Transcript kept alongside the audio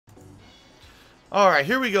Alright,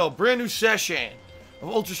 here we go. Brand new session of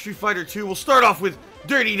Ultra Street Fighter 2. We'll start off with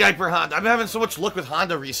Dirty Diaper Honda. I'm having so much luck with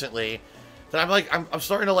Honda recently that I'm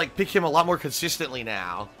starting to pick him a lot more consistently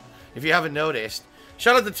now, if you haven't noticed.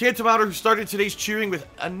 Shout out to Tantamouter who started today's cheering with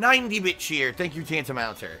a 90-bit cheer. Thank you,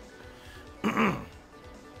 Tantamouter.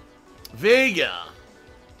 Vega.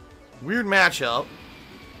 Weird matchup.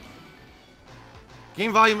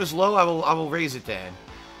 Game volume is low. I will raise it then.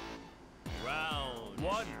 Round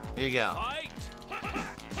one. Here you go.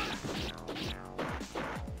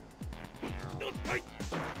 Fight.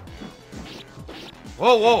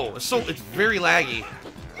 Whoa, whoa! It's very laggy.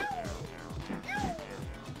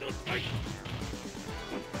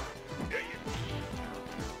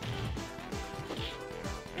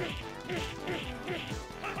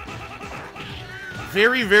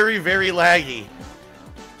 Very, very, very laggy.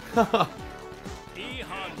 Honda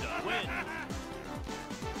win.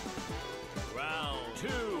 Round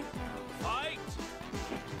two. Fight.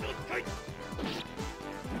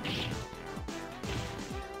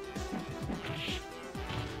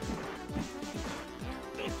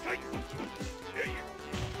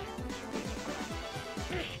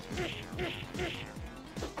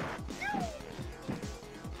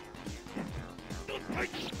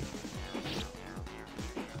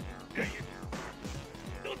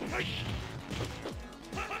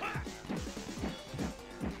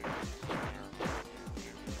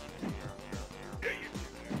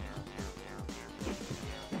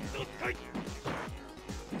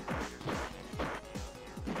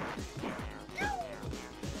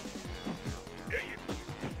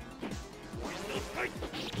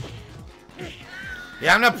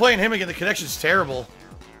 Yeah, I'm not playing him again. The connection's terrible.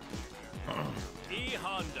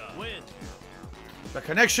 Honda win. The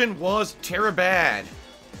connection was bad.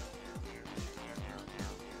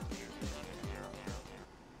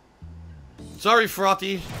 Sorry,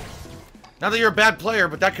 Frothy. Not that you're a bad player,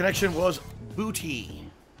 but that connection was booty.